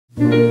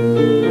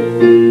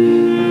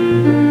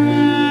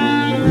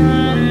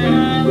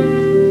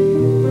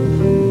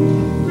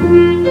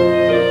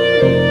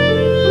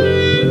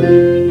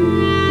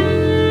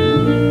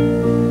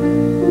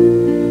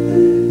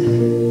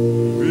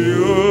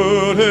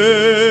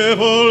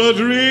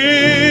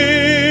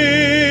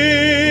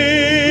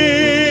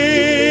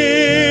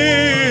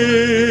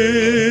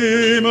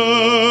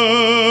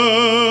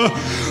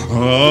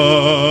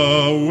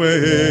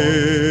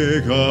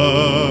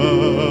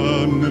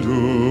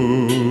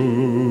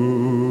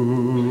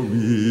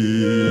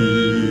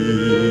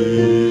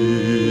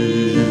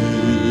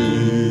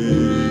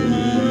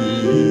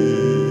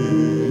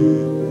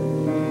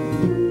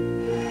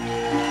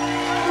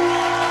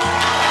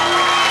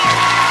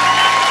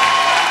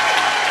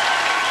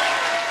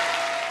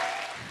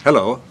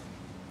Hello,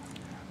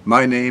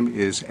 my name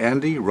is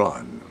Andy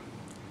Rawn.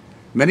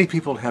 Many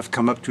people have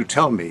come up to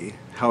tell me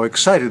how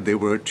excited they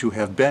were to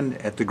have been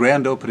at the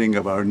grand opening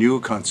of our new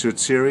concert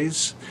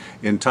series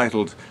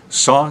entitled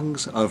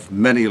Songs of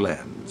Many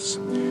Lands.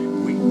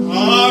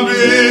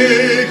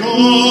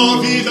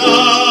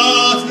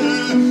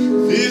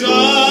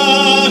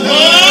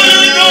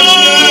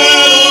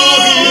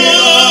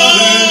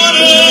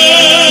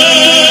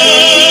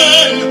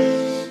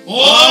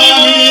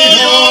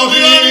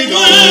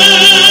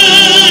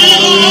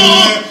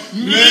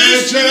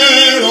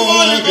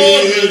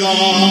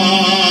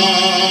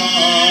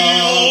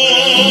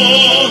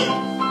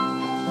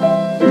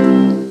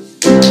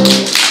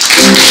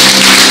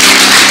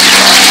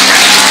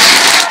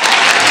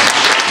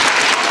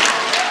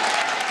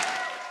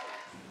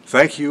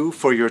 Thank you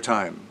for your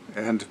time,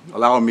 and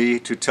allow me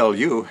to tell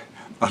you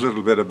a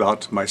little bit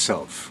about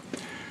myself.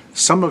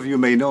 Some of you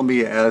may know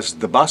me as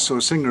the basso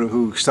singer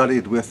who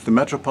studied with the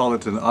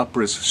Metropolitan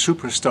Opera's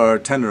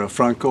superstar tenor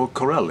Franco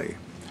Corelli.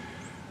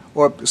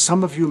 Or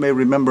some of you may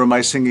remember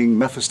my singing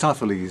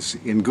Mephistopheles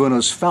in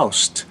Gounod's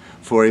Faust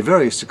for a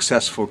very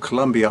successful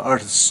Columbia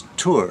Artists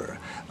tour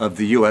of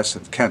the US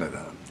and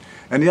Canada.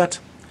 And yet,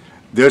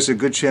 there's a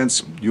good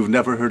chance you've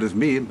never heard of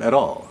me at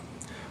all.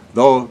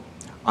 Though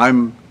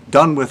I'm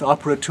done with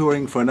opera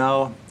touring for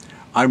now,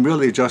 I'm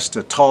really just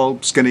a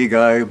tall, skinny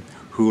guy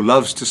who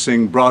loves to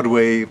sing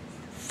Broadway,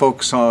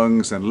 folk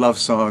songs, and love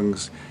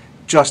songs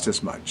just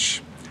as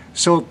much.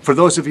 So for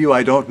those of you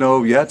I don't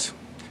know yet,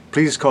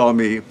 please call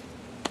me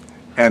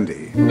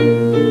Andy.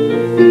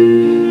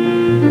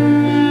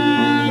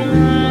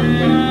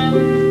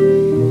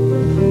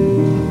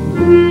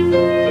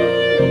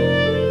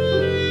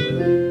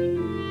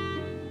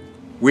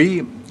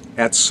 We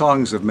at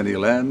Songs of Many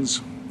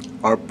Lands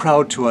are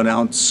proud to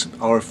announce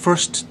our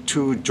first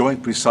two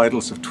joint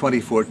recitals of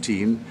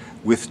 2014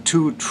 with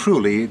two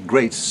truly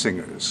great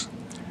singers.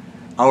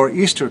 Our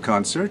Easter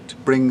concert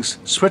brings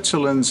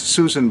Switzerland's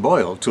Susan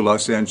Boyle to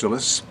Los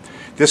Angeles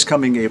this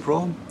coming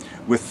April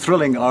with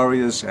thrilling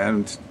arias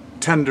and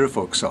tender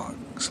folk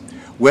songs.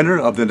 Winner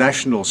of the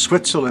National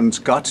Switzerland's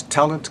Got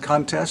Talent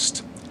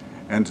contest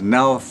and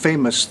now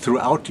famous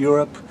throughout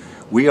Europe,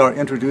 we are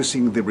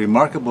introducing the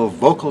remarkable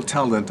vocal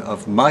talent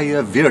of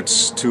Maya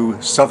Wirz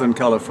to Southern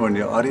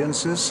California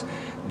audiences.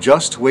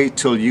 Just wait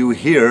till you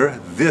hear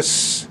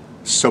this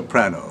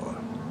soprano.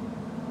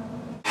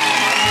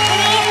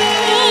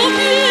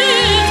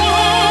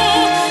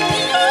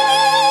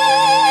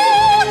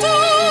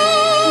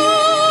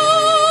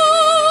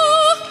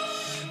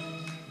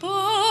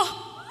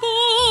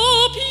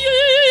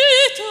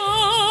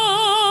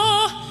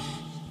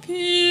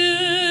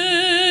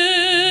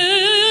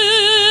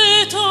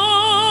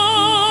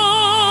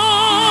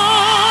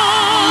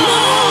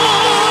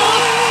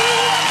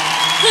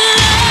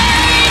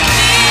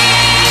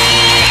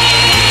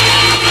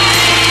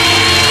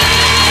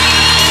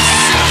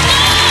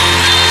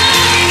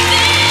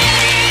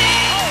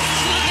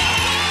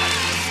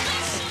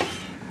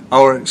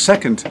 Our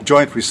second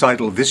joint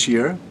recital this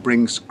year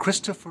brings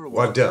Christopher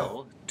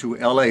Waddell to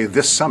LA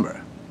this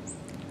summer.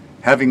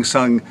 Having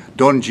sung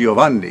Don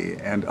Giovanni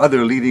and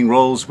other leading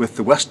roles with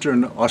the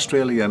Western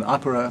Australian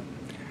Opera,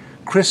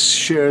 Chris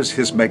shares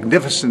his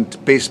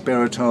magnificent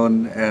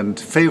bass-baritone and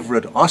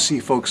favorite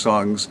Aussie folk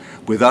songs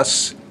with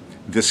us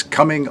this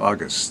coming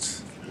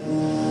August.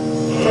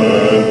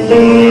 And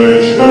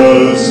I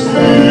shall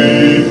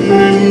sleep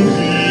in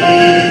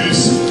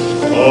peace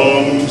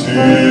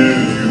until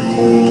you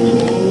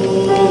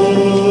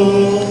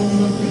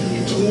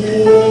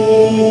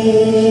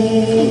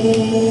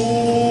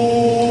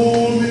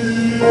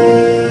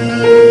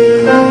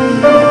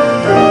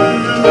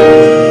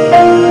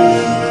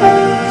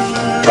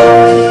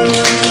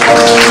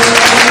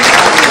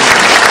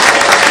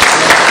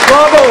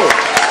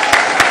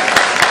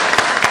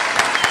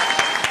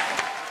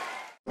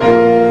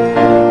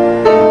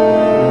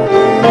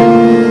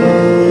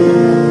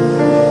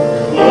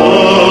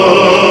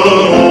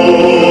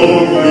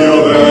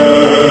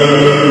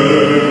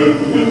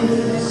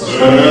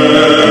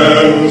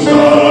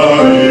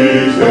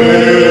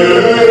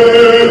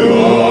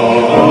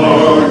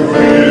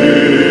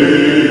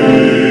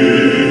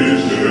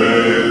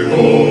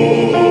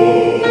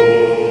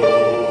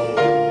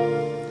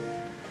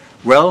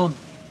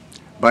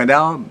By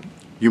now,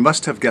 you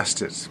must have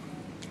guessed it.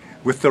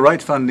 With the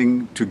right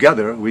funding,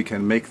 together we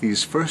can make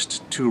these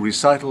first 2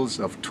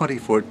 recitals of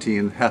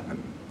 2014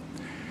 happen.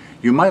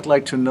 You might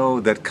like to know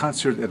that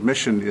concert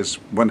admission is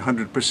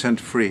 100%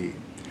 free,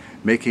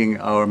 making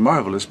our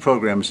marvelous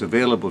programs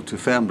available to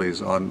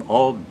families on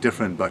all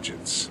different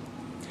budgets.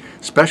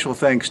 Special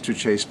thanks to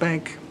Chase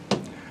Bank,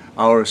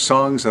 our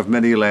Songs of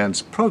Many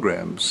Lands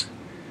programs,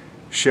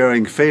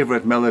 sharing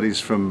favorite melodies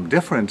from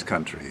different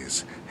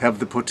countries, have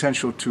the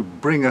potential to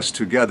bring us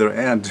together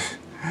and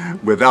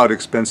without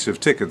expensive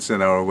tickets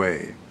in our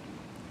way.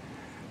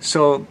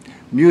 So,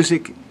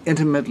 music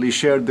intimately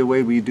shared the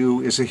way we do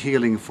is a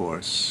healing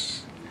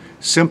force.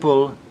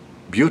 Simple,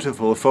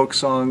 beautiful folk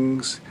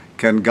songs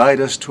can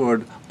guide us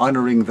toward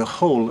honoring the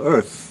whole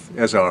earth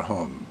as our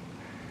home.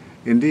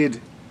 Indeed,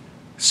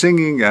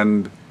 singing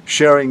and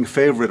sharing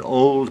favorite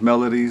old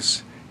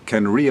melodies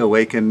can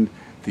reawaken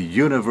the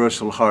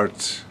universal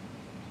heart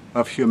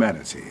of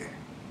humanity.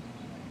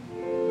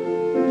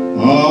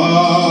 Ave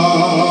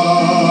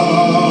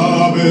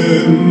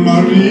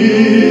Maria,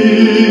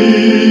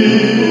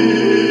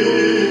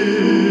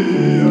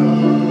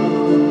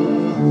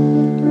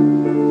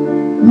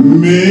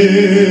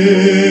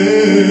 maiden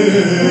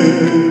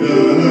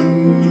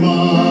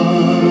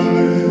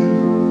mine,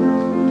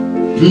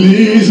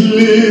 please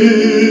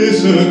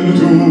listen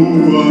to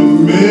a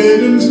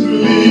maiden's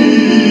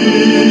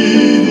pleading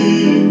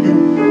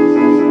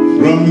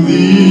from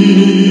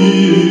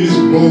these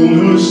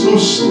boulders so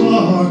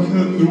stark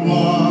and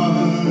wide.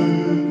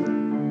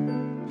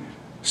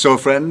 So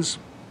friends,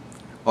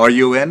 are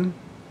you in?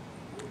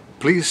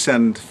 Please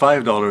send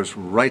 $5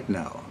 right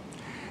now.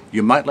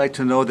 You might like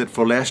to know that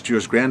for last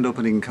year's grand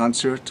opening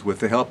concert, with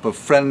the help of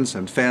friends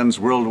and fans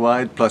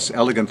worldwide, plus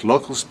elegant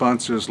local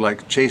sponsors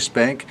like Chase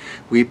Bank,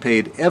 we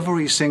paid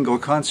every single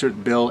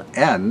concert bill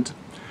and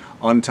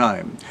on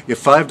time.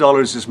 If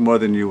 $5 is more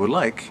than you would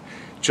like,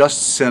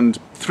 just send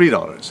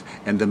 $3.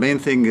 And the main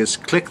thing is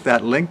click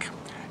that link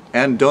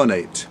and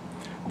donate.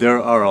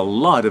 There are a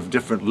lot of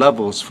different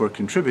levels for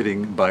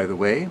contributing, by the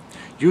way.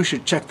 You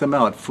should check them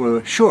out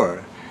for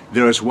sure.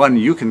 There is one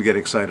you can get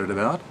excited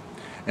about.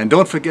 And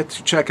don't forget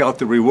to check out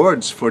the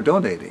rewards for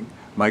donating.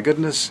 My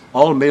goodness,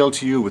 all mailed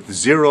to you with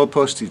 0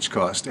 postage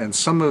cost, and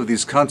some of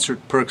these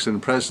concert perks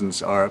and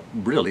presents are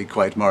really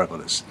quite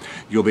marvelous.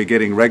 You'll be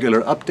getting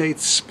regular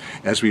updates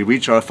as we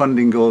reach our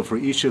funding goal for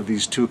each of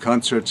these 2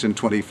 concerts in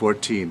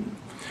 2014.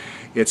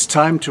 It's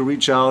time to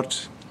reach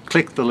out,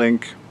 click the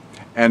link,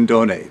 and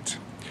donate.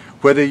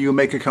 Whether you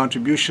make a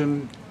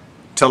contribution,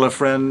 tell a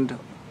friend,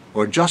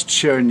 or just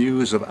share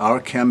news of our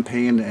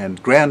campaign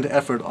and grand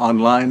effort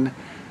online,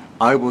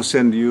 I will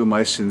send you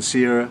my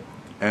sincere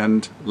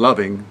and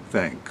loving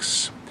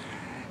thanks.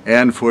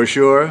 And for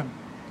sure,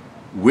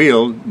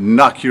 we'll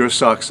knock your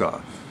socks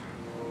off.